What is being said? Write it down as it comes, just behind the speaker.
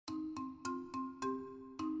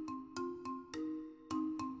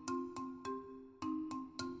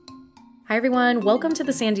Hi everyone, welcome to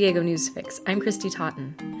the San Diego News Fix. I'm Christy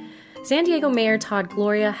Totten. San Diego Mayor Todd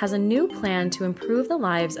Gloria has a new plan to improve the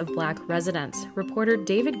lives of Black residents. Reporter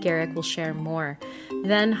David Garrick will share more.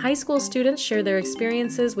 Then, high school students share their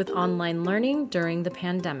experiences with online learning during the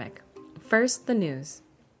pandemic. First, the news.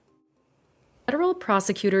 Federal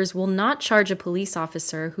prosecutors will not charge a police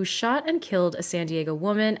officer who shot and killed a San Diego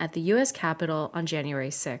woman at the U.S. Capitol on January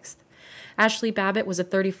 6th. Ashley Babbitt was a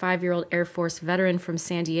 35-year-old Air Force veteran from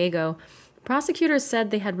San Diego. Prosecutors said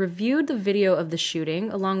they had reviewed the video of the shooting,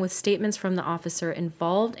 along with statements from the officer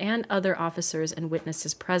involved and other officers and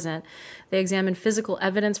witnesses present. They examined physical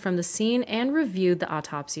evidence from the scene and reviewed the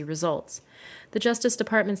autopsy results. The Justice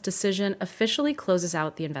Department's decision officially closes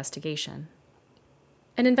out the investigation.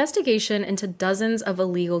 An investigation into dozens of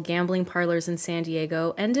illegal gambling parlors in San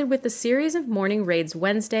Diego ended with a series of morning raids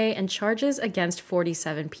Wednesday and charges against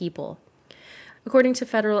 47 people. According to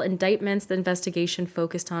federal indictments, the investigation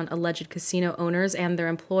focused on alleged casino owners and their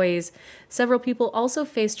employees. Several people also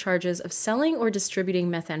faced charges of selling or distributing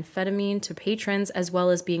methamphetamine to patrons, as well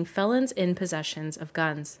as being felons in possession of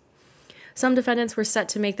guns. Some defendants were set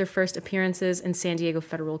to make their first appearances in San Diego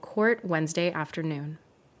federal court Wednesday afternoon.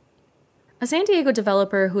 A San Diego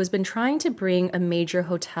developer who has been trying to bring a major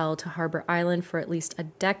hotel to Harbor Island for at least a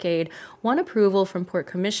decade won approval from port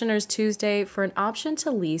commissioners Tuesday for an option to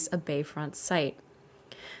lease a bayfront site.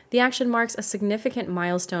 The action marks a significant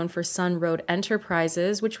milestone for Sun Road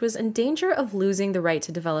Enterprises, which was in danger of losing the right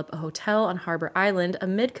to develop a hotel on Harbor Island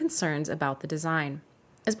amid concerns about the design.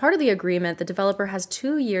 As part of the agreement, the developer has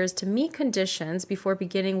 2 years to meet conditions before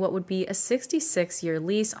beginning what would be a 66-year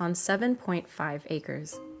lease on 7.5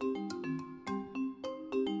 acres.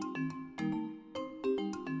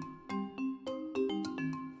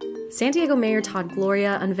 San Diego Mayor Todd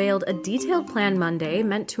Gloria unveiled a detailed plan Monday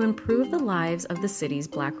meant to improve the lives of the city's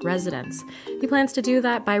Black residents. He plans to do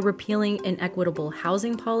that by repealing inequitable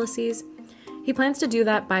housing policies. And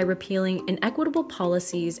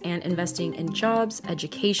investing in jobs,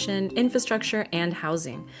 education, infrastructure, and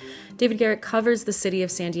housing. David Garrett covers the city of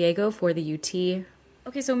San Diego for the UT.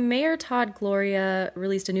 Okay, so Mayor Todd Gloria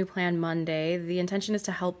released a new plan Monday. The intention is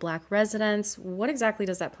to help Black residents. What exactly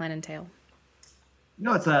does that plan entail?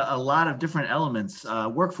 It's a lot of different elements.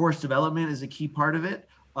 Workforce development is a key part of it,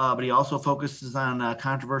 but he also focuses on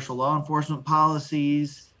controversial law enforcement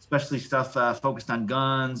policies, especially stuff focused on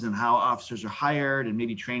guns and how officers are hired and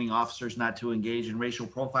maybe training officers not to engage in racial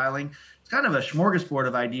profiling. It's kind of a smorgasbord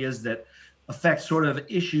of ideas that affect sort of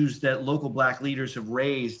issues that local Black leaders have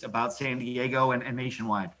raised about San Diego and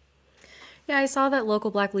nationwide. Yeah, I saw that local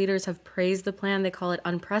Black leaders have praised the plan. They call it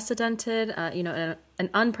unprecedented, an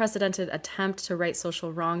unprecedented attempt to right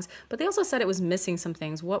social wrongs. But they also said it was missing some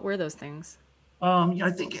things. What were those things? I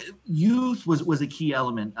think youth was a key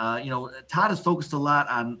element. Todd has focused a lot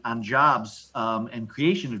on jobs and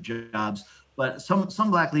creation of jobs, but some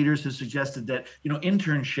Black leaders have suggested that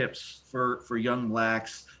internships for young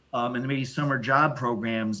Blacks and maybe summer job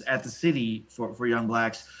programs at the city for young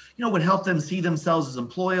Blacks, would help them see themselves as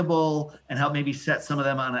employable and help maybe set some of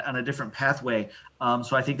them on a different pathway.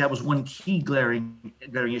 So I think that was one key glaring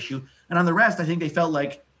issue. And on the rest, I think they felt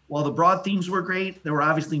like, while the broad themes were great, there were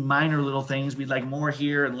obviously minor little things. We'd like more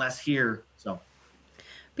here and less here. So,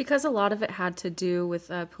 because a lot of it had to do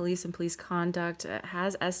with police and police conduct,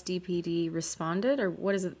 has SDPD responded, or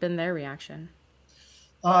what has been their reaction?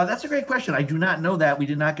 That's a great question. I do not know that. We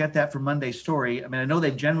did not get that from Monday's story. I mean, I know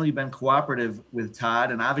they've generally been cooperative with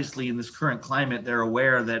Todd, and obviously in this current climate, they're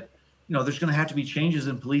aware that there's going to have to be changes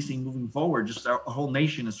in policing moving forward. Just our whole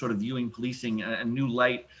nation is sort of viewing policing in a new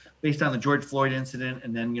light based on the George Floyd incident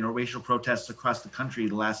and then, racial protests across the country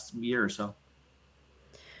the last year or so.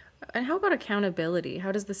 And how about accountability?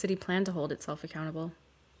 How does the city plan to hold itself accountable?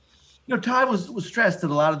 Todd was stressed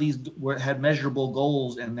that a lot of these had measurable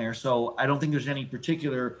goals in there. So I don't think there's any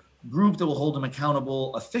particular group that will hold him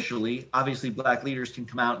accountable officially. Obviously, Black leaders can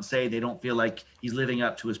come out and say they don't feel like he's living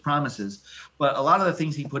up to his promises. But a lot of the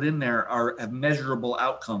things he put in there have measurable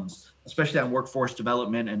outcomes, especially on workforce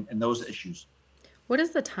development and those issues. What is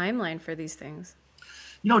the timeline for these things?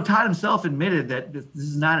 Todd himself admitted that this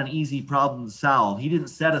is not an easy problem to solve. He didn't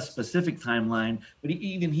set a specific timeline, but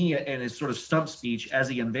even he, in his sort of stump speech as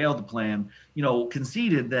he unveiled the plan,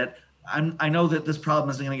 conceded that I know that this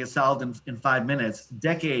problem isn't going to get solved in 5 minutes.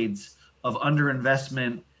 Decades of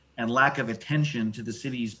underinvestment and lack of attention to the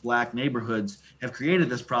city's Black neighborhoods have created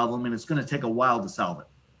this problem, and it's going to take a while to solve it.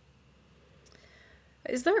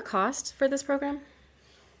 Is there a cost for this program?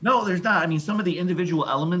 No, there's not. I mean, some of the individual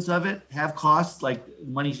elements of it have costs, like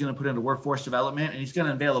money he's going to put into workforce development, and he's going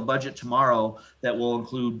to unveil a budget tomorrow that will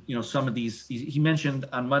include, some of these. He mentioned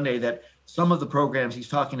on Monday that some of the programs he's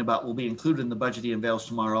talking about will be included in the budget he unveils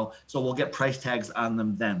tomorrow, so we'll get price tags on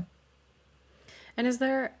them then. And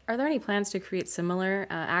are there any plans to create similar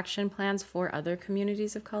action plans for other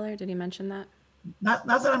communities of color? Did he mention that? Not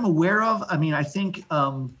that I'm aware of. I mean, I think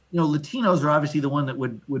Latinos are obviously the one that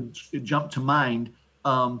would jump to mind.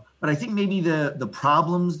 But I think maybe the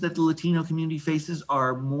problems that the Latino community faces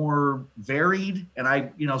are more varied.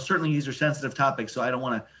 And certainly these are sensitive topics, so I don't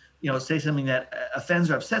want to, say something that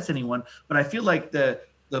offends or upsets anyone. But I feel like the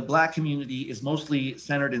Black community is mostly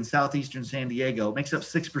centered in southeastern San Diego. It makes up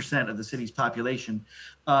 6% of the city's population.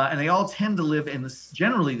 And they all tend to live in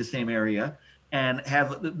generally the same area and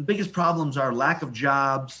have the biggest problems are lack of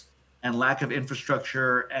jobs and lack of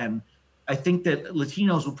infrastructure. And I think that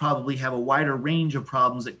Latinos would probably have a wider range of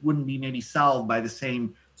problems that wouldn't be maybe solved by the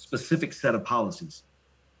same specific set of policies.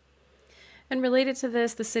 And related to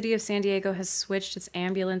this, the city of San Diego has switched its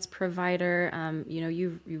ambulance provider.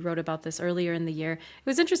 You wrote about this earlier in the year. It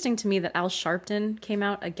was interesting to me that Al Sharpton came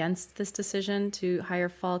out against this decision to hire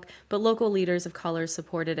Falk, but local leaders of color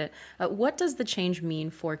supported it. What does the change mean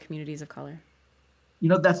for communities of color?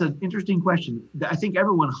 That's an interesting question. I think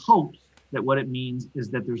everyone hopes that what it means is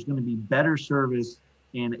that there's going to be better service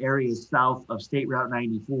in areas south of State Route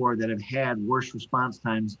 94 that have had worse response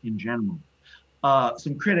times in general.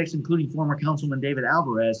 Some critics, including former Councilman David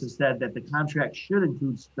Alvarez, have said that the contract should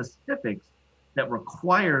include specifics that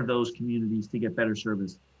require those communities to get better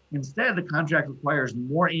service. Instead, the contract requires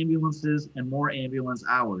more ambulances and more ambulance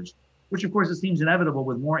hours, which of course it seems inevitable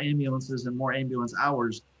with more ambulances and more ambulance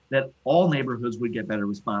hours that all neighborhoods would get better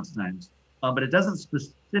response times. But it doesn't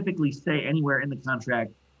specifically say anywhere in the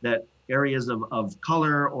contract that areas of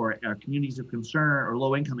color or communities of concern or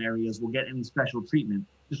low income areas will get any special treatment.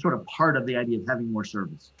 Just sort of part of the idea of having more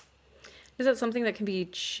service. Is that something that can be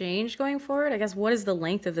changed going forward? I guess, what is the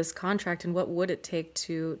length of this contract and what would it take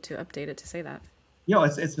to update it to say that?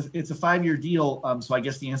 It's a 5-year deal. So I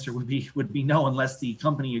guess the answer would be no, unless the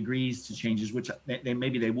company agrees to changes, which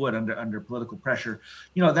maybe they would under political pressure.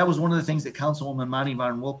 That was one of the things that Councilwoman Monty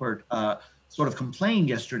Von Wilpert sort of complained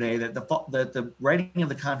yesterday, that the writing of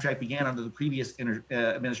the contract began under the previous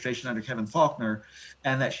administration under Kevin Faulconer,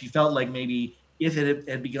 and that she felt like maybe if it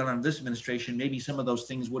had begun under this administration, maybe some of those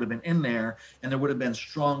things would have been in there, and there would have been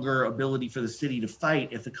stronger ability for the city to fight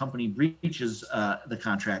if the company breaches the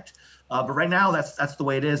contract. But right now, that's the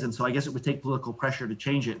way it is, and so I guess it would take political pressure to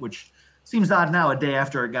change it, which seems odd now, a day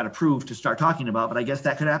after it got approved, to start talking about, but I guess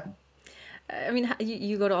that could happen. I mean,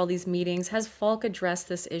 you go to all these meetings. Has Falk addressed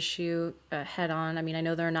this issue head on? I mean, I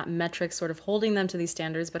know there are not metrics sort of holding them to these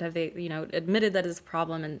standards, but have they, admitted that it's a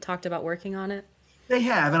problem and talked about working on it? They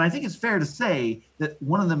have, and I think it's fair to say that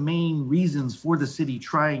one of the main reasons for the city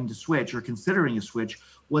trying to switch or considering a switch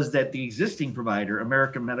was that the existing provider,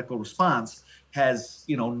 American Medical Response, has,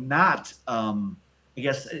 not, I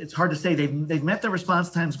guess it's hard to say, they've met their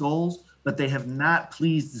response times goals, but they have not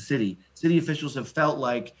pleased the city. City officials have felt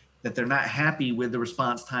like that they're not happy with the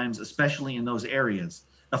response times, especially in those areas.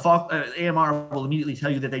 AMR will immediately tell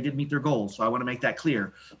you that they did meet their goals, so I want to make that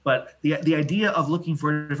clear. But the idea of looking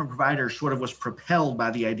for a different provider sort of was propelled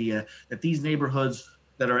by the idea that these neighborhoods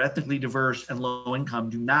that are ethnically diverse and low income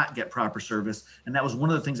do not get proper service, and that was one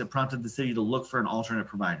of the things that prompted the city to look for an alternate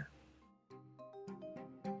provider.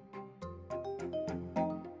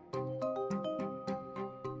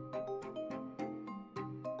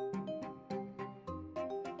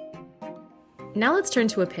 Now let's turn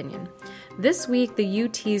to opinion. This week, the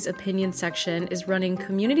UT's opinion section is running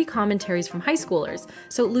community commentaries from high schoolers.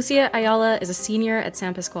 So Lucia Ayala is a senior at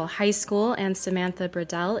San Pasqual High School, and Samantha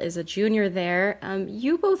Bradell is a junior there.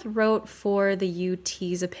 You both wrote for the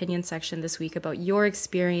UT's opinion section this week about your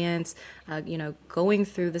experience, going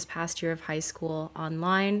through this past year of high school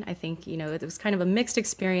online. I think, it was kind of a mixed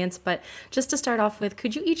experience, but just to start off with,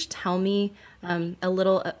 could you each tell me a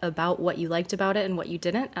little about what you liked about it and what you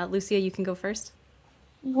didn't? Lucia, you can go first.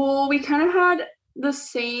 Well, we kind of had the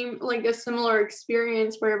same, a similar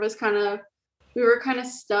experience where we were kind of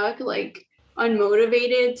stuck,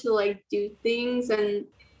 unmotivated to do things. And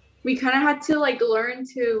we kind of had to learn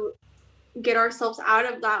to get ourselves out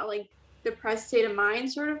of that depressed state of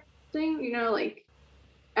mind sort of thing,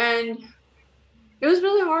 and it was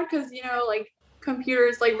really hard because,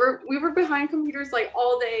 computers, we were behind computers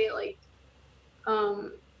all day,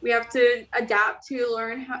 we have to adapt to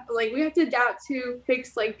learn how, we have to adapt to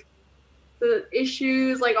fix the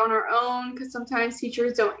issues on our own, because sometimes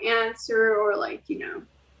teachers don't answer or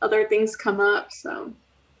other things come up. So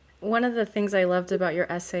One of the things I loved about your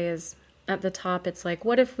essay is at the top, it's like,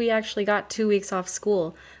 what if we actually got 2 weeks off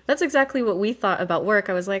school? That's exactly what we thought about work.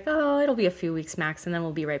 I was like, oh, it'll be a few weeks max, and then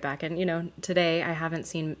we'll be right back. And, today I haven't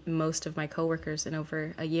seen most of my coworkers in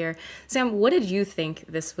over a year. Sam, what did you think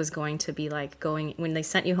this was going to be like going when they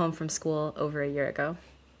sent you home from school over a year ago?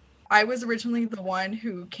 I was originally the one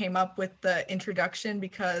who came up with the introduction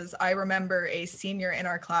because I remember a senior in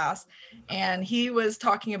our class, and he was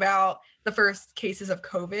talking about the first cases of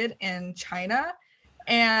COVID in China.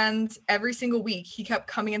 And every single week he kept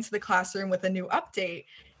coming into the classroom with a new update,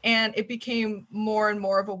 and it became more and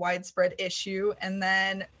more of a widespread issue. And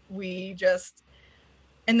then it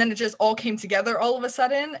just all came together all of a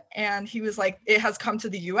sudden. And he was like, it has come to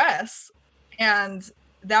the US. And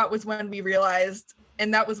that was when we realized,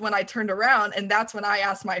 and that was when I turned around, and that's when I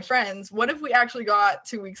asked my friends, what if we actually got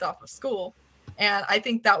 2 weeks off of school? And I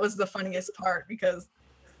think that was the funniest part, because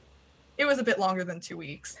it was a bit longer than 2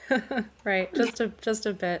 weeks. Right, just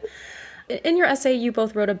a bit. In your essay, you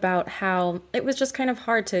both wrote about how it was just kind of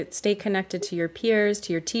hard to stay connected to your peers,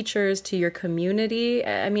 to your teachers, to your community.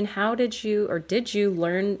 I mean, how did you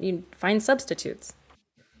find substitutes?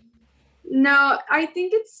 No, I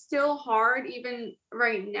think it's still hard even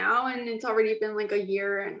right now, and it's already been like a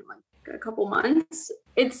year and like a couple months.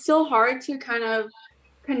 It's still hard to kind of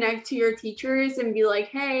connect to your teachers and be like,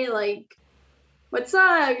 hey, like, what's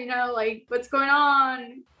up? Like, what's going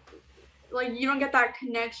on? Like, you don't get that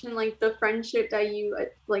connection, like the friendship that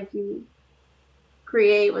you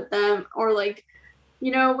create with them. Or like,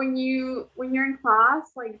 when you're in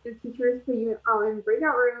class, like the teachers put you out in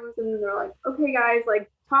breakout rooms, and they're like, okay guys, like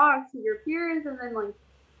talk to your peers, and then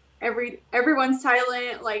like everyone's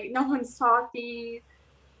silent, like no one's talking.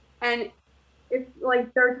 And if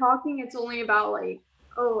like they're talking, it's only about like,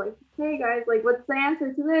 oh, like, hey guys, like what's the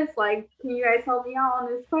answer to this? Like, can you guys help me out on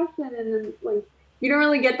this question? And then like you don't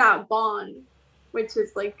really get that bond, which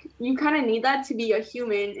is like, you kind of need that to be a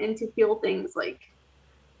human and to feel things. Like,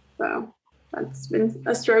 so that's been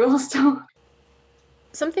a struggle still.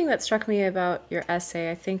 Something that struck me about your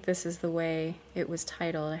essay, I think this is the way it was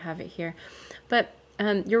titled, I have it here, but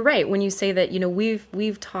you're right when you say that,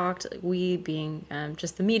 we've talked, we being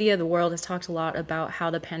just the media, the world has talked a lot about how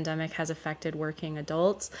the pandemic has affected working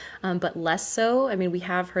adults, but less so. I mean, we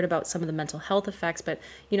have heard about some of the mental health effects, but,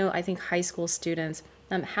 I think high school students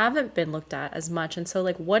haven't been looked at as much. And so,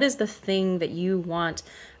 like, what is the thing that you want,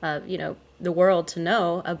 the world to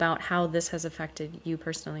know about how this has affected you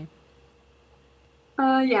personally?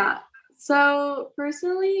 Yeah. So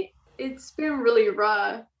personally, it's been really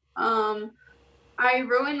rough. I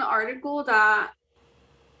wrote in the article that,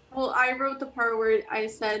 I wrote the part where I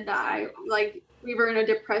said that we were in a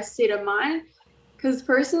depressed state of mind, because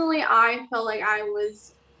personally I felt like I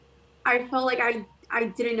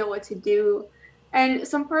didn't know what to do, and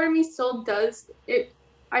some part of me still does it.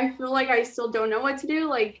 I feel like I still don't know what to do.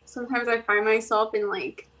 Like sometimes I find myself in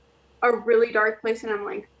like a really dark place, and I'm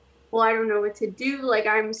like, well, I don't know what to do. Like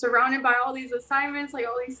I'm surrounded by all these assignments, like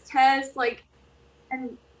all these tests,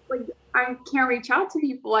 and I can't reach out to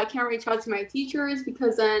people. I can't reach out to my teachers,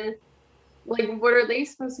 because then, like, what are they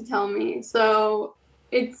supposed to tell me? So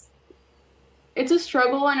it's a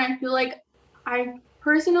struggle, and I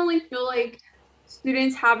personally feel like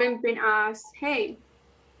students haven't been asked, hey,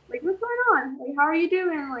 like, what's going on? Like, how are you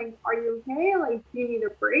doing? Like, are you okay? Like, do you need a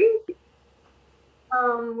break?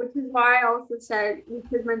 Which is why I also said we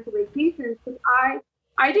took mental vacations, because I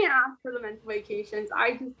didn't ask for the mental vacations.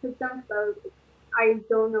 I just took them because I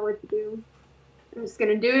don't know what to do. I'm just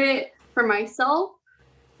gonna do it for myself,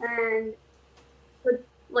 and with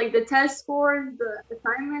like the test scores, the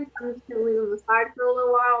assignments, I'm just gonna leave them aside for a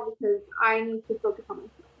little while, because I need to focus on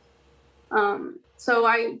myself. So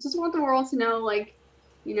I just want the world to know, like,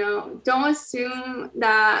 don't assume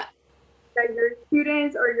that your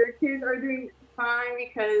students or your kids are doing fine,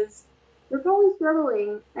 because they're probably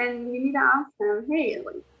struggling, and you need to ask them, hey,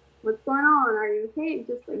 like, what's going on? Are you okay?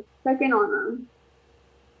 Just like check in on them.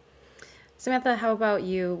 Samantha, how about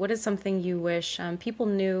you? What is something you wish people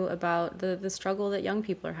knew about the struggle that young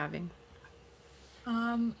people are having?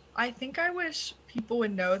 I think I wish people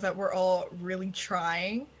would know that we're all really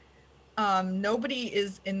trying. Nobody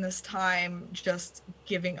is in this time just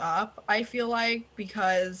giving up, I feel like,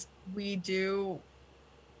 because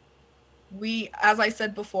as I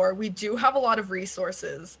said before, we do have a lot of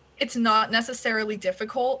resources. It's not necessarily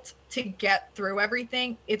difficult to get through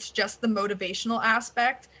everything. It's just the motivational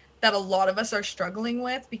aspect that a lot of us are struggling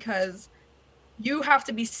with, because you have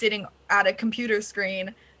to be sitting at a computer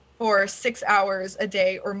screen for 6 hours a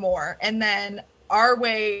day or more. And then our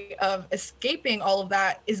way of escaping all of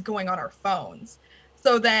that is going on our phones.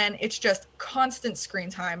 So then it's just constant screen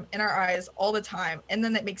time in our eyes all the time. And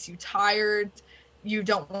then that makes you tired. You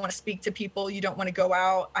don't want to speak to people. You don't want to go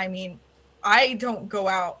out. I mean, I don't go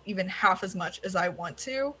out even half as much as I want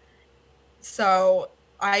to. So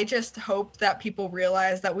I just hope that people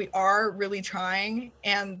realize that we are really trying.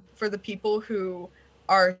 And for the people who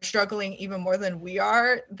are struggling even more than we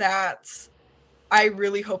are, that I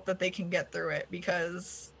really hope that they can get through it,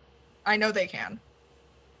 because I know they can.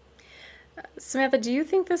 Samantha, do you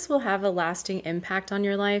think this will have a lasting impact on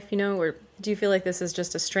your life, or do you feel like this is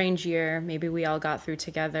just a strange year? Maybe we all got through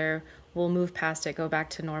together. We'll move past it, go back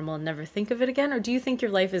to normal, and never think of it again? Or do you think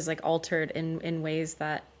your life is like altered in ways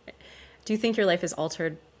that, do you think your life is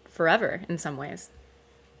altered forever in some ways?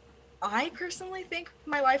 I personally think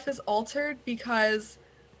my life is altered because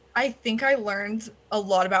I think I learned a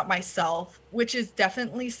lot about myself, which is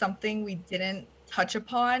definitely something we didn't touch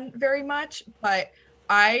upon very much, but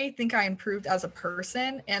I think I improved as a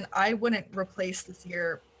person, and I wouldn't replace this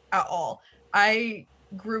year at all. I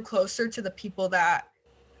grew closer to the people that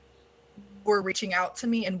were reaching out to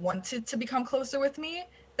me and wanted to become closer with me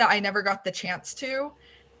that I never got the chance to.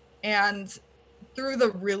 And through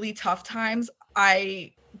the really tough times,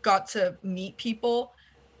 I got to meet people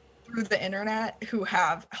through the internet who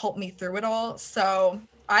have helped me through it all. So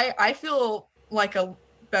I feel like a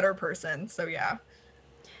better person. So yeah.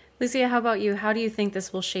 Lucia, how about you? How do you think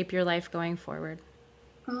this will shape your life going forward?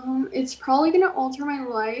 It's probably going to alter my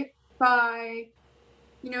life by,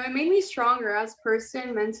 it made me stronger as a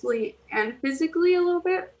person, mentally and physically a little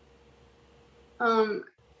bit.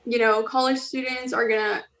 College students are going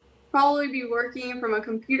to probably be working from a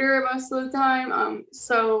computer most of the time.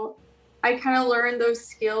 So I kind of learned those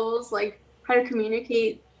skills, like how to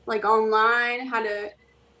communicate like online, how to,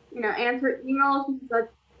 answer emails, because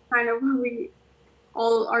that's kind of what we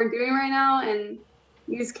all are doing right now, and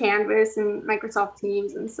use Canvas and Microsoft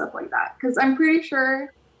Teams and stuff like that. Because I'm pretty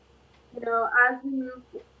sure, as we move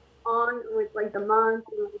on with like the month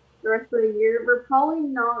and like, the rest of the year, we're probably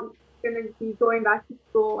not going to be going back to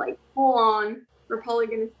school like full on. We're probably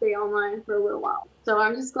going to stay online for a little while. So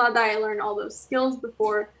I'm just glad that I learned all those skills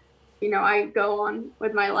before, I go on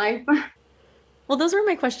with my life. Well, those were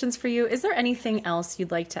my questions for you. Is there anything else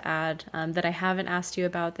you'd like to add that I haven't asked you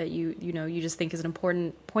about that you just think is an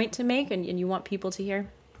important point to make and you want people to hear?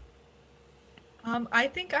 I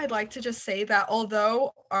think I'd like to just say that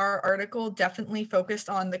although our article definitely focused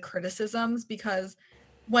on the criticisms, because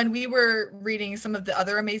when we were reading some of the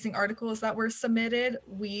other amazing articles that were submitted,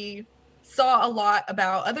 we saw a lot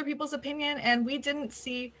about other people's opinion, and we didn't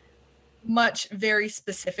see much very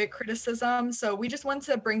specific criticism. So we just want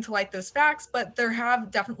to bring to light those facts, but there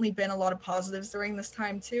have definitely been a lot of positives during this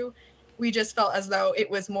time too. We just felt as though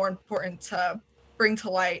it was more important to bring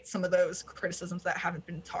to light some of those criticisms that haven't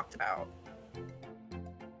been talked about.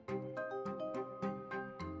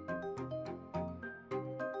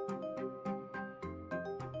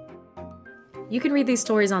 You can read these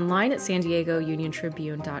stories online at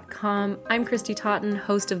SanDiegoUnionTribune.com. I'm Christy Totten,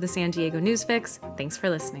 host of the San Diego Newsfix. Thanks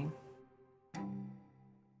for listening.